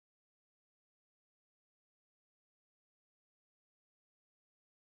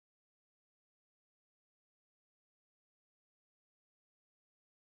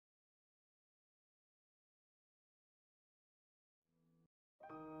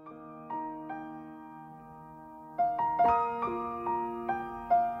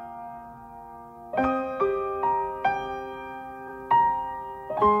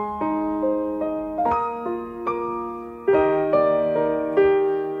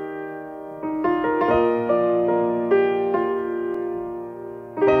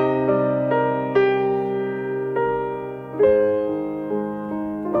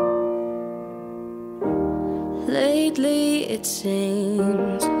it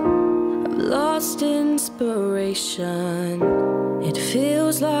seems. I've lost inspiration. It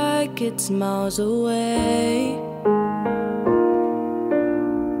feels like it's miles away.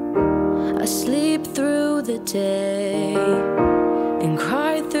 I sleep through the day and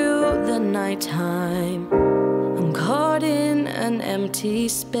cry through the nighttime. I'm caught in an empty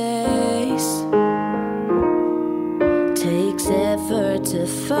space. Takes effort to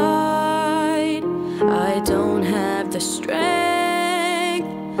fight. I don't have the strength.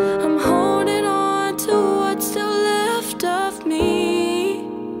 I'm holding on to what's still left of me.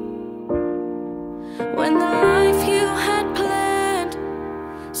 When the life you had planned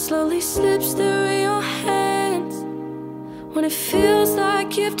slowly slips through your hands, when it feels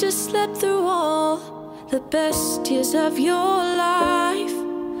like you've just slept through all the best years of your life,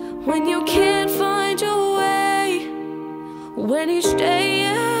 when you can't find your way, when each day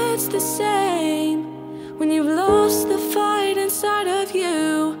it's the same, when you've lost the fight inside of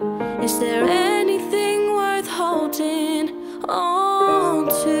you, is there anything worth holding on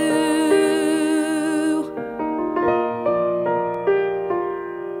to?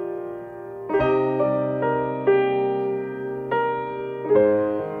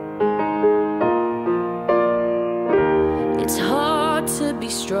 It's hard to be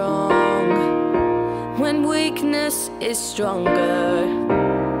strong when weakness is stronger.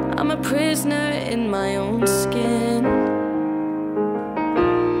 I'm a prisoner in my own skin.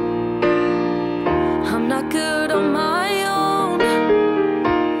 I'm not good on my own.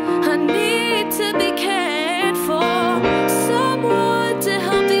 I need to be cared for. Someone to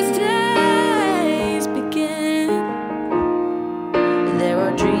help these days begin. There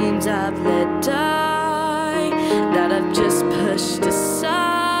are dreams I've let die that I've just pushed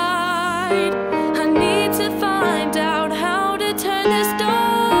aside. I need to find out how to turn this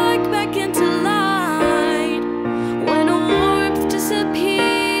dark back into light. When a warmth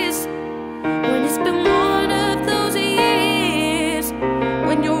disappears, when it's been one of those years,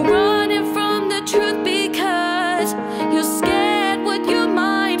 when you're running from the truth because you're scared what you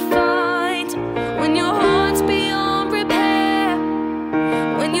might find, when your heart's beyond repair,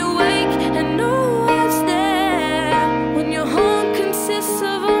 when you wake and no one's there, when your home consists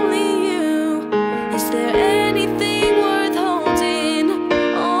of only you, is there anything worth holding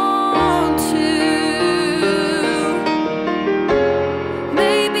on to?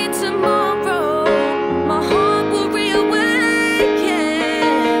 Maybe tomorrow my heart will reawaken,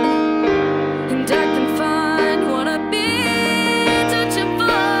 and I can find what I've been searching for.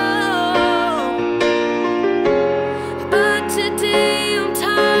 But today I'm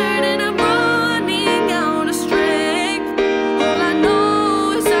tired and I'm running out of strength. All I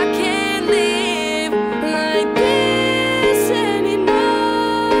know is I can't live like this anymore.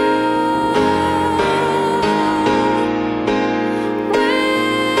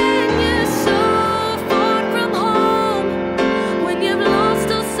 When you're so far from home, when you've lost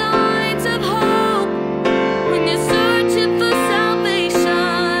all signs of hope, when you're searching for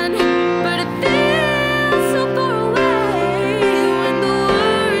salvation, but it feels so far away, when the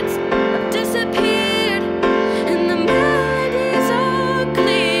words have disappeared and the melodies are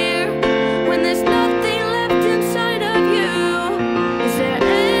clear, when there's nothing left inside of you, is there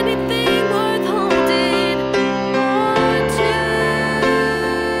anything worth holding on to?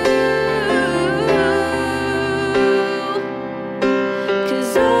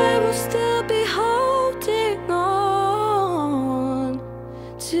 'Cause I will still be holding on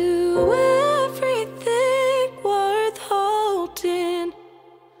to everything worth holding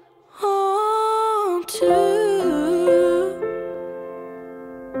on to.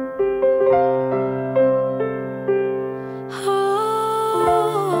 Oh.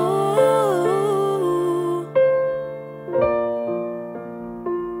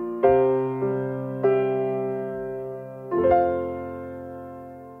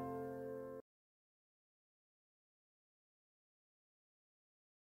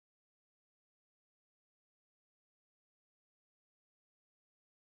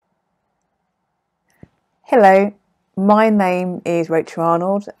 Hello, my name is Rachel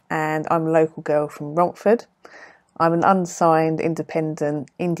Arnold and I'm a local girl from Romford. I'm an unsigned, independent,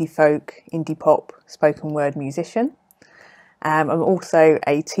 indie folk, indie pop, spoken word musician. I'm also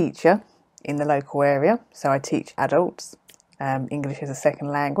a teacher in the local area, so I teach adults English as a second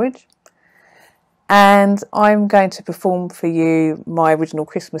language. And I'm going to perform for you my original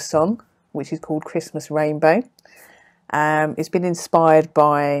Christmas song, which is called Christmas Rainbow. It's been inspired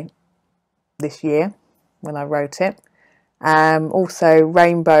by this year when I wrote it. Also,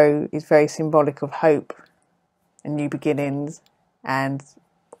 rainbow is very symbolic of hope and new beginnings, and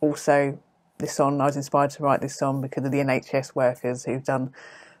also this song. I was inspired to write this song because of the NHS workers who've done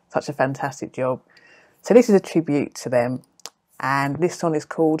such a fantastic job. So this is a tribute to them, and this song is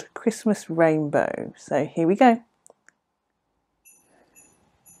called Christmas Rainbow. So here we go.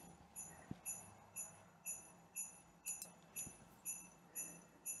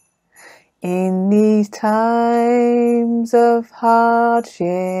 In these times of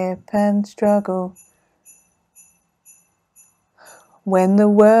hardship and struggle, when the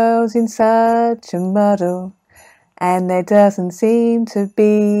world's in such a muddle, and there doesn't seem to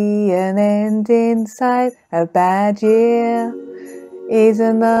be an end in sight, a bad year is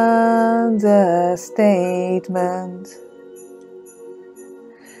an understatement,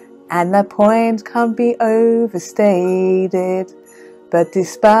 and that point can't be overstated. But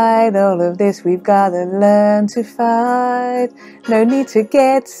despite all of this, we've got to learn to fight. No need to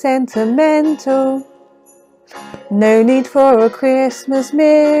get sentimental. No need for a Christmas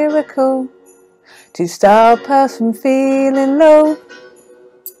miracle to stop us from feeling low.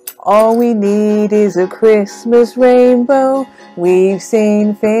 All we need is a Christmas rainbow. We've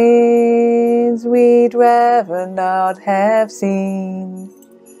seen things we'd rather not have seen.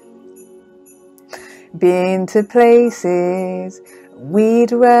 Been to places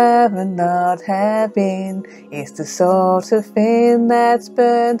we'd rather not have been. It's the sort of thing that's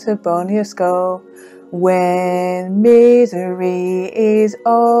burnt upon your skull. When misery is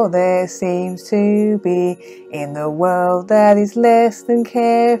all there seems to be in the world that is less than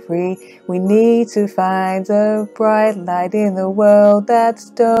carefree, we need to find a bright light in the world that's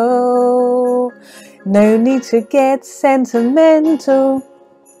dull. No need to get sentimental.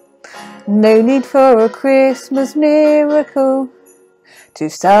 No need for a Christmas miracle to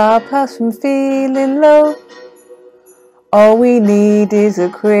stop us from feeling low. All we need is a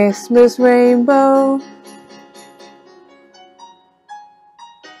Christmas rainbow.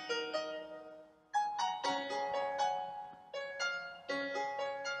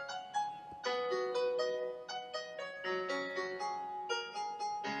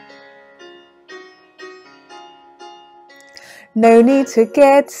 No need to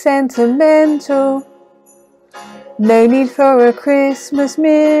get sentimental. No need for a Christmas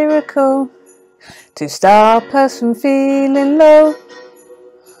miracle to stop us from feeling low.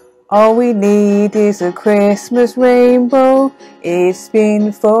 All we need is a Christmas rainbow. It's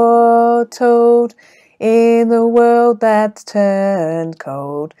been foretold in the world that's turned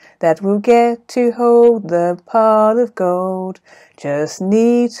cold that we'll get to hold the pot of gold. Just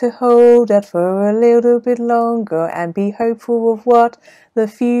need to hold that for a little bit longer and be hopeful of what the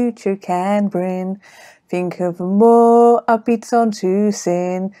future can bring. Think of a more upbeat song to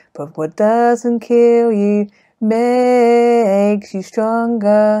sing, but what doesn't kill you makes you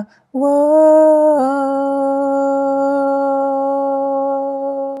stronger. Whoa.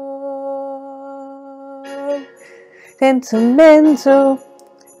 Sentimental.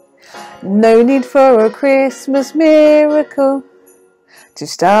 No need for a Christmas miracle to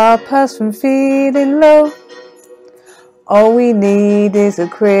stop us from feeling low. All we need is a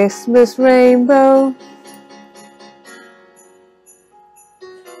Christmas rainbow.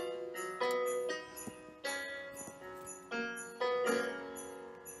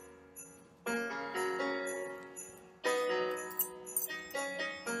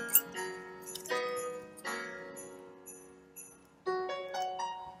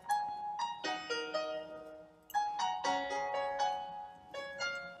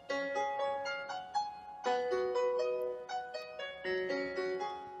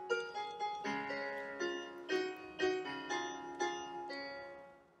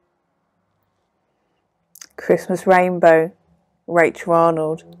 Christmas Rainbow, Rachel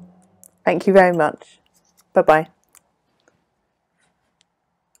Arnold. Thank you very much. Bye-bye.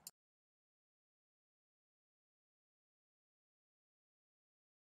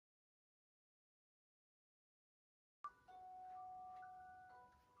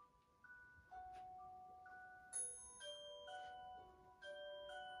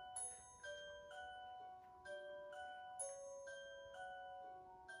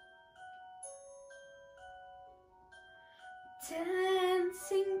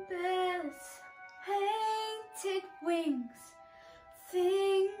 Dancing bells, painted wings,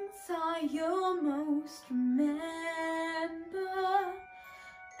 things I almost remember,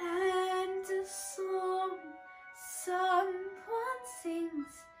 and a song someone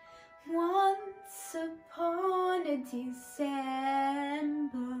sings once upon a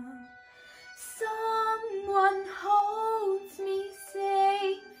December. Someone holds me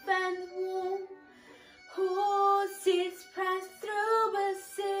safe and warm. Horses press through a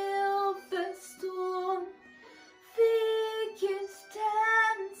silver storm. Figures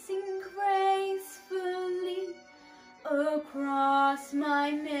dancing grey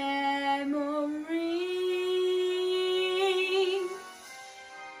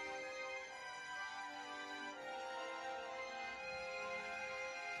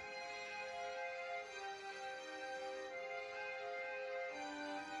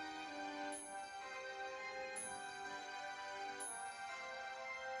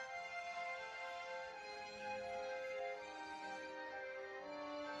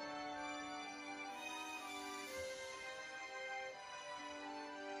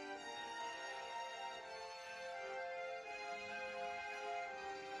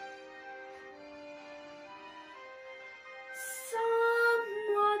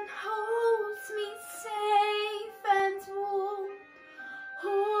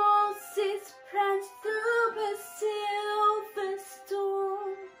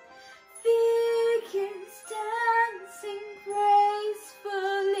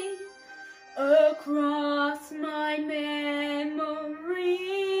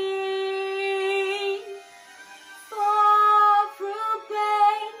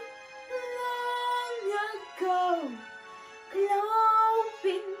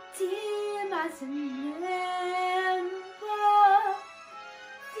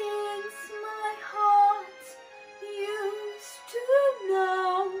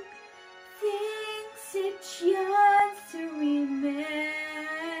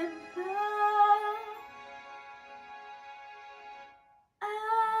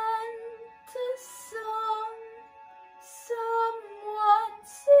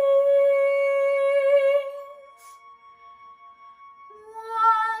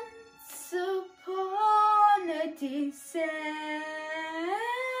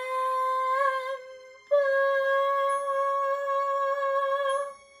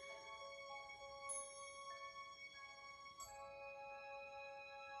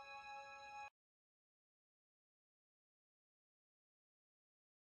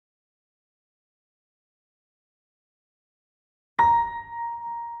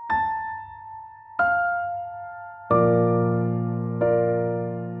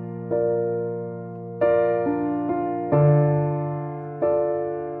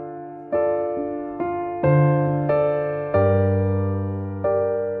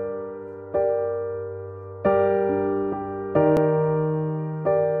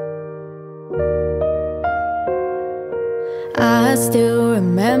still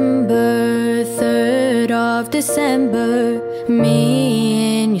remember 3rd of December,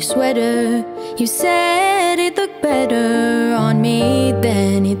 me in your sweater. You said it looked better on me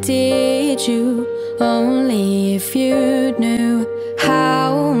than it did you. Only if you knew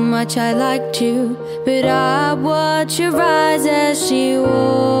how much I liked you. But I watch your eyes as she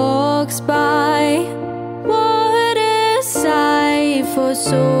walks by. What a sight for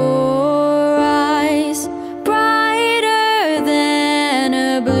sore eyes, brighter than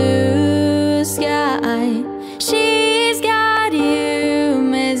a blue sky. She's got you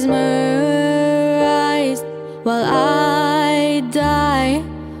mesmerized while I die.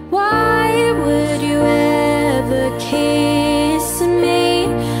 Why would you ever kiss me?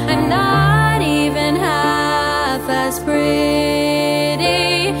 I'm not even half as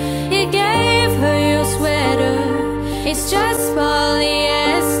pretty. You gave her your sweater, it's just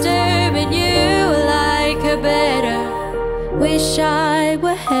polyester, but you like her better. Wish I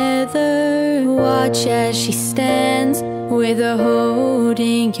were Heather. Watch as she stands with her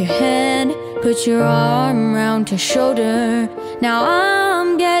holding your hand. Put your arm round her shoulder. Now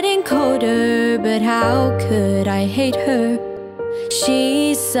I'm getting colder, but how could I hate her?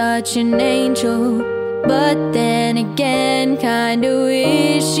 She's such an angel, but then again kinda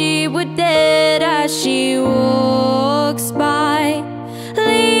wish she were dead as she walks by,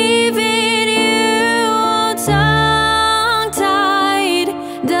 leaving you all tongue-tied.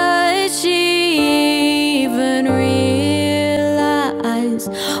 Does she even realize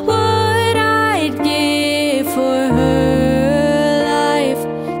what I'd give for her life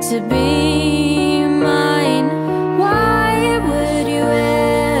to be mine? Why would you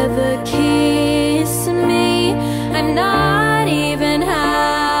ever kiss me? I'm not even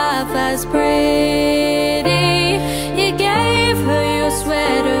half as pretty. You gave her your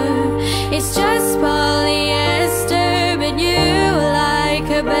sweater, it's just polyester, but you like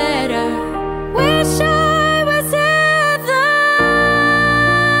her better. Wish I was Heather.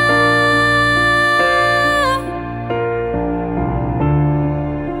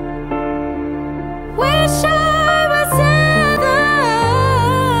 Wish I was Heather.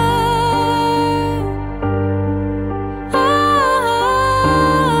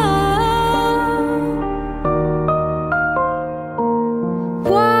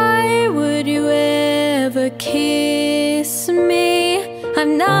 Why would you ever kiss me?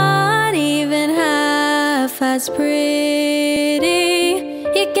 I'm not even half as pretty.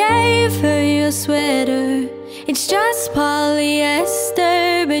 You gave her your sweater, it's just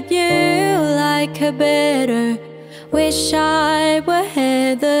polyester, but you like her better. Wish I were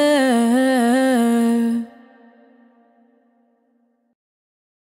Heather.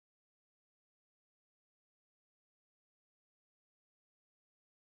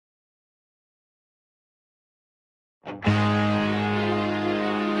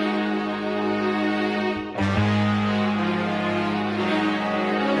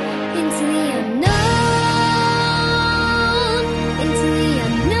 Into the unknown, into the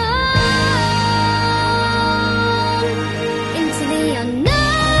unknown, into the unknown.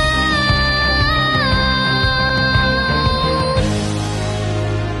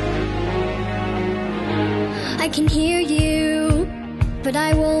 I can hear you, but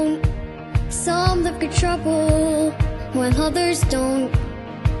I won't. Some look at trouble while others don't.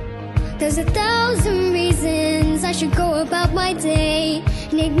 There's 1,000 reasons I should go about my day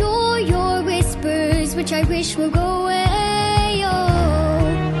and ignore your whispers, which I wish will go away. Oh,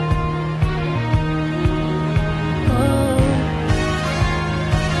 oh.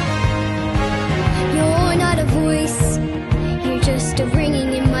 You're not a voice, you're just a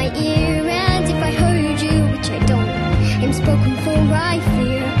ringing in my ear. And if I heard you, which I don't, am spoken for I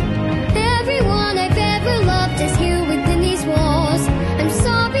fear. Everyone I've ever loved is here within these walls. I'm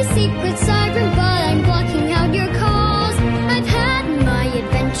sorry, secret siren, but I'm blocking out your calls. I've had my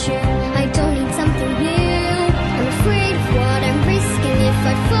adventure, I don't need something new. I'm afraid of what I'm risking if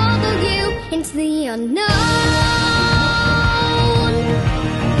I follow you into the unknown,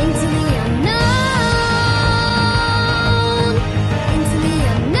 into the unknown, into the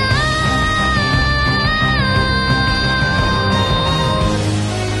unknown.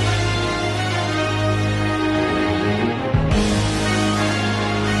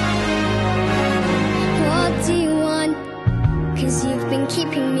 What do you want? 'Cause you've been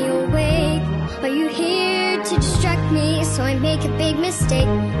keeping me awake. Are you here to distract me so I make a big mistake?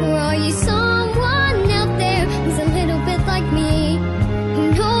 Or are you someone out there who's a little bit like me, who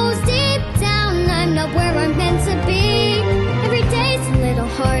knows deep down I'm not where I'm meant to be? Every day's a little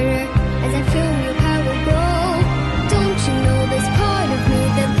harder as I feel your power grow. Don't you know there's part of me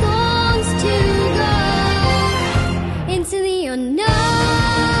that longs to go into the unknown?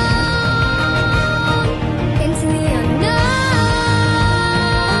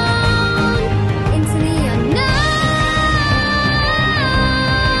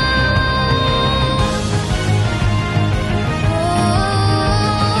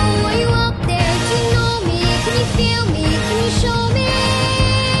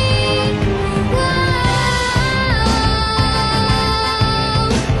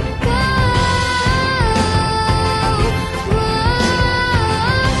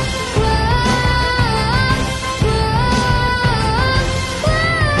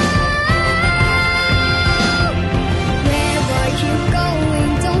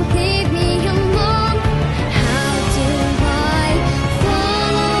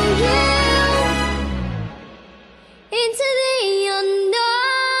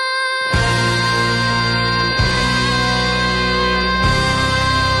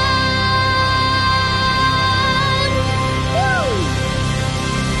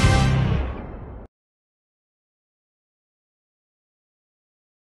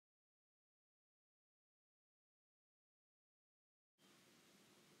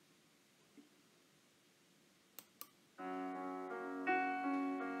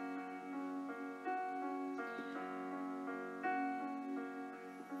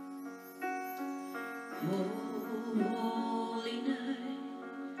 Holy night,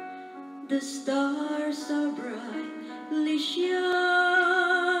 the stars are brightly shining.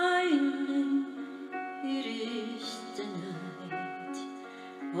 It is the night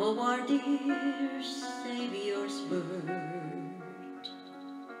of our dear Saviour's birth.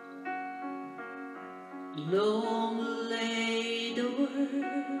 Long lay the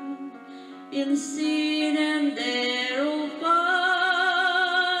world in sin and error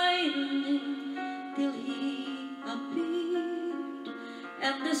finding, till he appeared,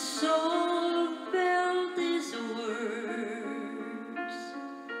 and the soul felt his words.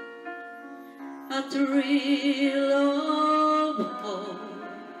 A thrill of hope,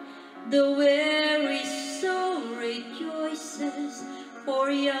 the weary soul rejoices,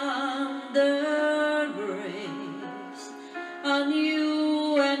 for yonder grace a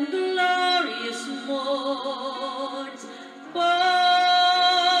new and glorious morns falls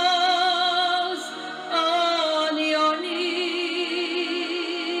on your knees.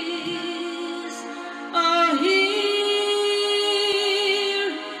 Oh, hear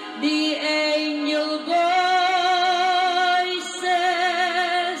the angel voices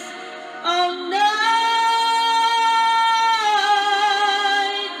of night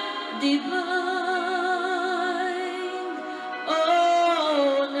divine.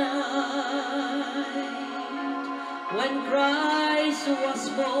 Oh, night when Christ was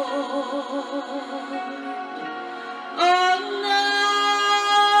born. Oh,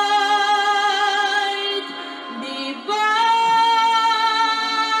 night divine.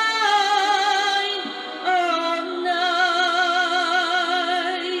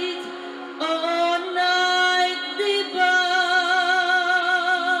 Oh, night divine.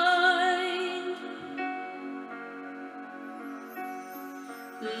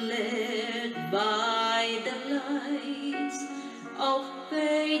 Led by the lights of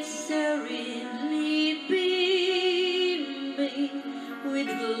faith serenely beaming, with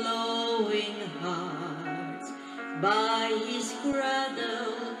glowing hearts by his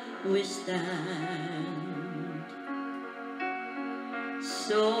cradle we stand.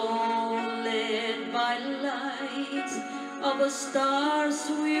 So led by lights of a star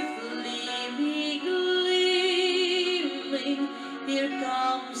swiftly gleaming, here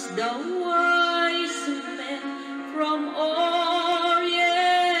comes the wise men from Orient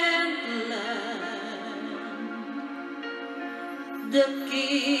land. The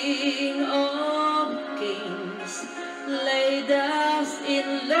King of Kings laid us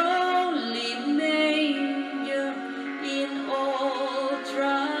in lowly manger, in all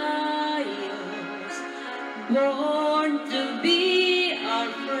trials, born to be our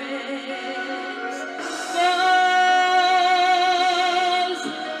friends. Falls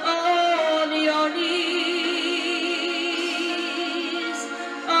on your knees.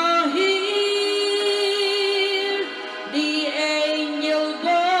 Oh, hear the angel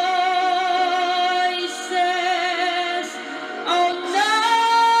voices of night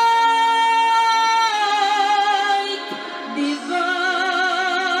divine.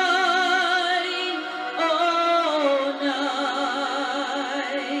 Oh,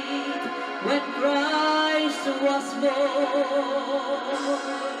 night when Christ was born.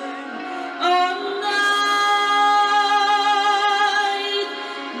 Oh, night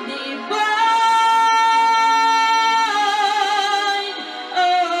divine.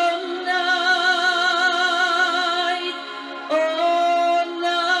 Oh, night divine.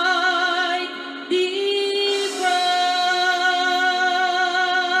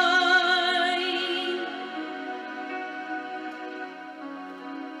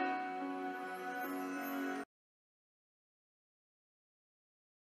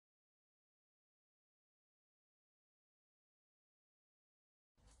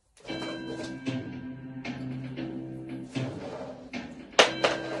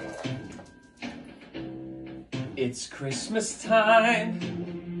 It's Christmas time,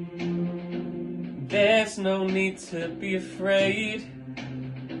 there's no need to be afraid.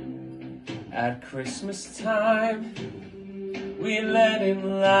 At Christmas time, we let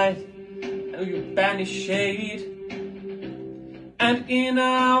in light and we banish shade. And in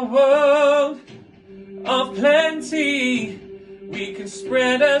our world of plenty, we can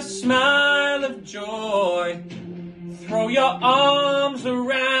spread a smile of joy. Throw your arms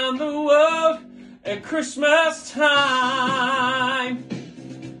around the world at Christmas time.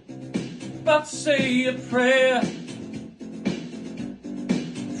 But say a prayer,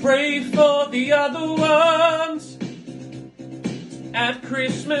 pray for the other ones. At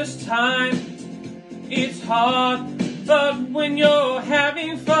Christmas time, it's hard, but when you're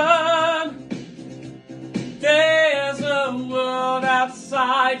having fun, there's a world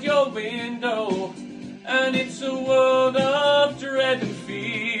outside your window And it's a world of dread and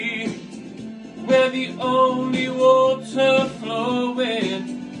fear, where the only water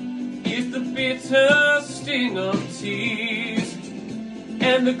flowing is the bitter sting of tears.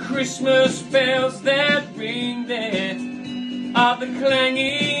 And the Christmas bells that ring there are the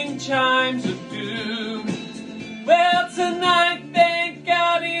clanging chimes of doom. Well, tonight, thank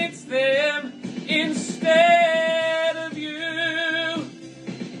God it's them instead of you.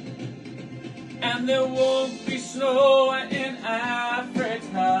 And there won't be snow in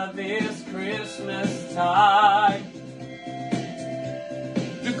Africa this Christmas tide.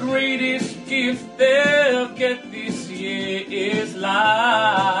 The greatest gift they'll get this year is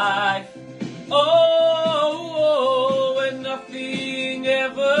life. Oh, and nothing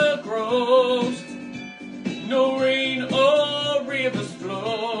ever grows, no rain or rivers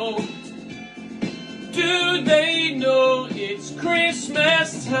flow. Do they know it's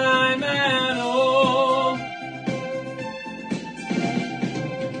Christmas time at all?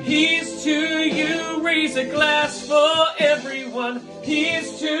 Here's to you, raise a glass for everyone.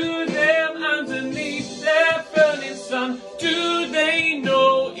 Here's to them underneath their burning sun. Do they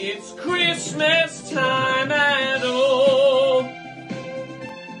know it's Christmas time at all?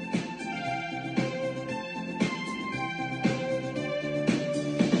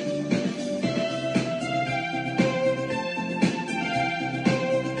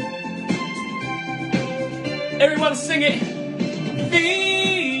 Everyone sing it.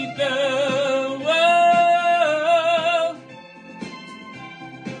 Feed the world.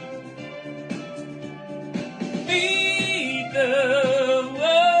 Feed the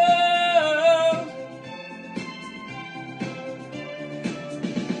world.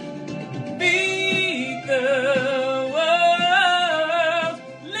 Feed the world.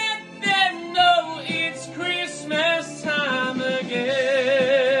 Let them know it's Christmas time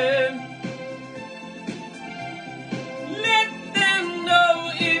again. Let them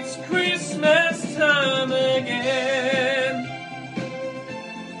know it's Christmas time again.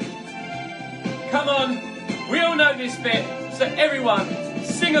 Come on, we all know this bit, so everyone,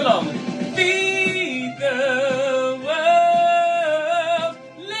 sing along. Feed the world.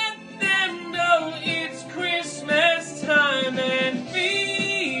 Let them know it's Christmas time and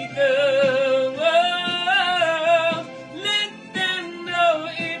feed the world. Let them know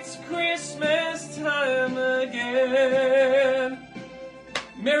it's Christmas time again.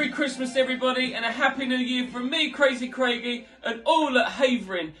 Merry Christmas, everybody, and a Happy New Year from me, Crazy Craigie, and all at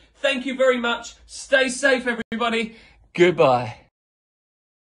Havering. Thank you very much. Stay safe, everybody. Goodbye.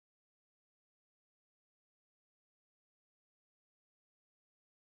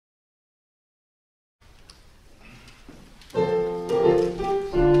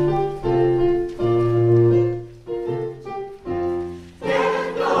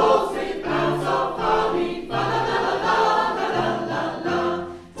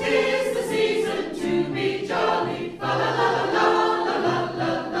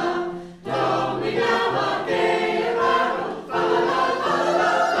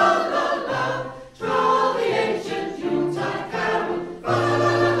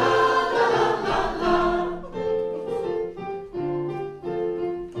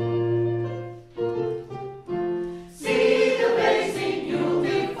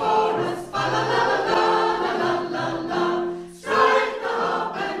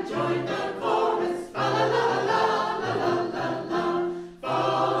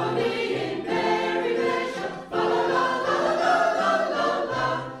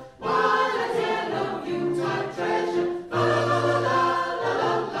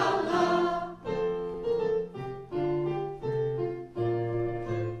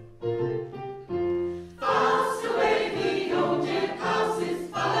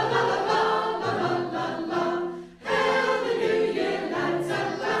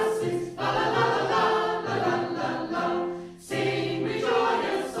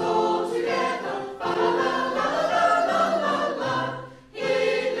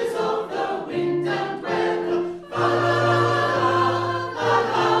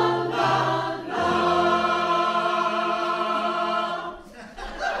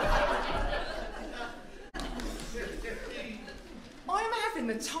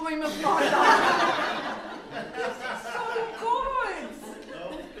 The time of my life. This is so good.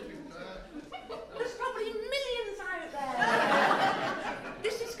 There's probably millions out there.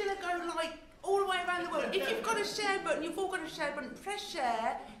 This is going to go like all the way around the world. If you've got a share button, you've all got a share button. Press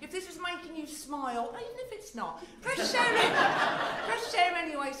share. If this is making you smile, even if it's not, press share it. Press share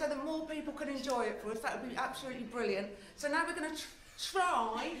anyway, so that more people can enjoy it for us. That would be absolutely brilliant. So now we're going to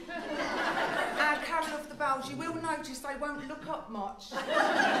try our Carol of the Bells. You will notice they won't look up much.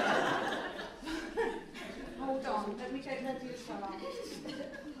 Hold on, let me get Nadia some.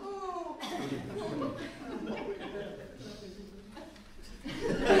 Oh.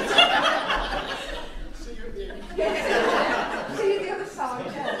 See you at the end. Yeah. See you at the other side,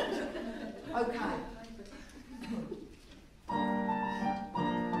 yeah. Okay.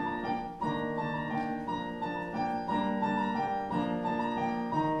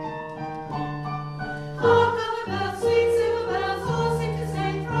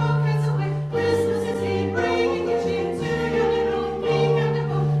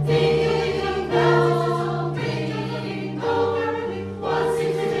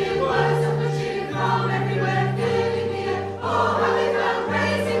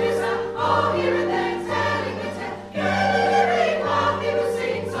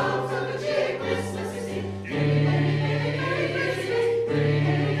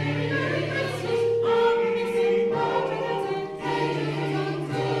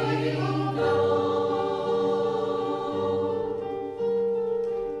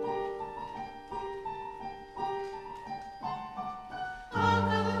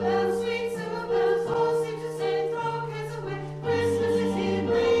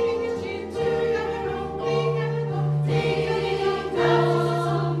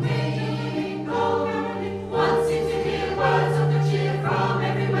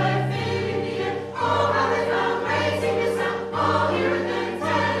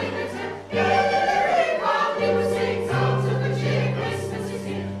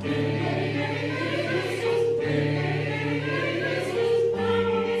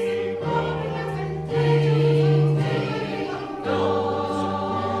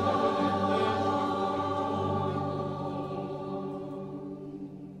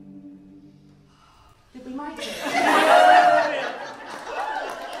 Did we make it?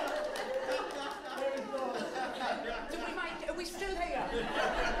 Did we make it? Are we still here?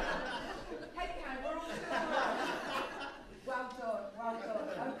 Head count, we're all still here. Well done, well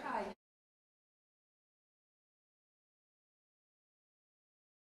done. Okay.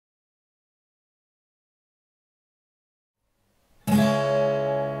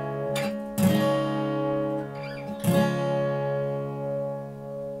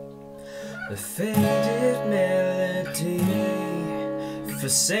 A faded melody,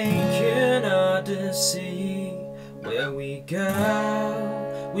 forsaken odyssey. Where we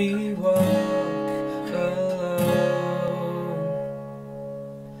go, we walk alone.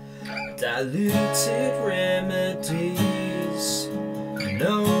 Diluted remedies,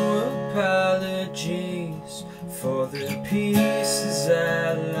 no apologies for the pieces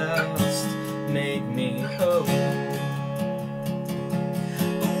I lost. Made me whole.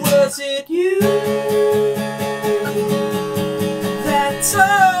 Was it you that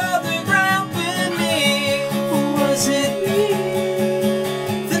tore the ground beneath? Was it me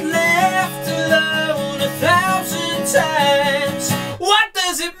that left alone 1,000 times? What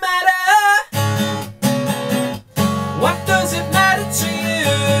does it matter? What does it matter to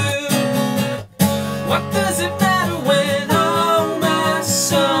you? What does it matter when all my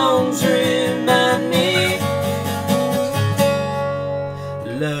songs remind me?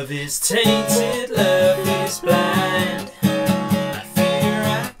 Love is tainted, love is blind. I fear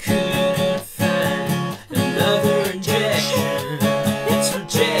I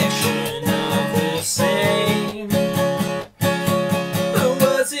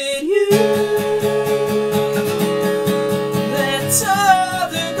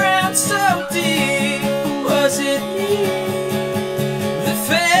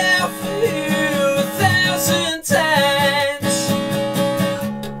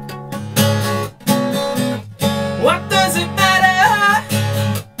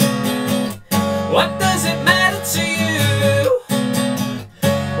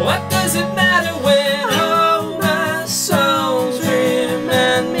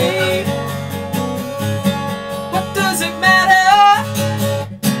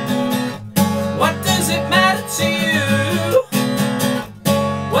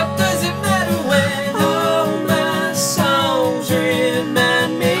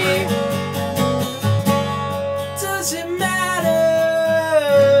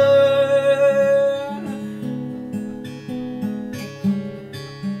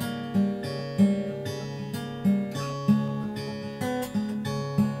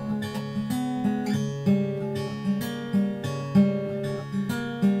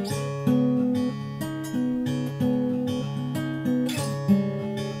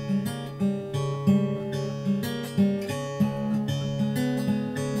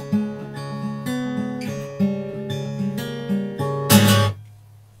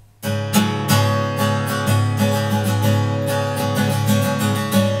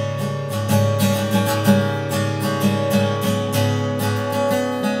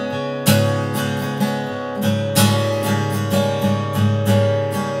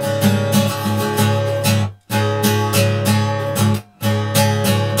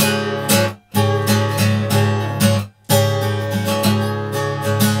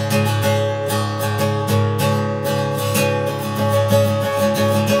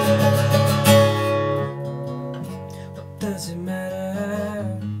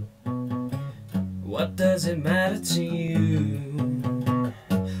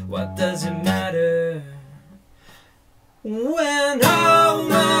when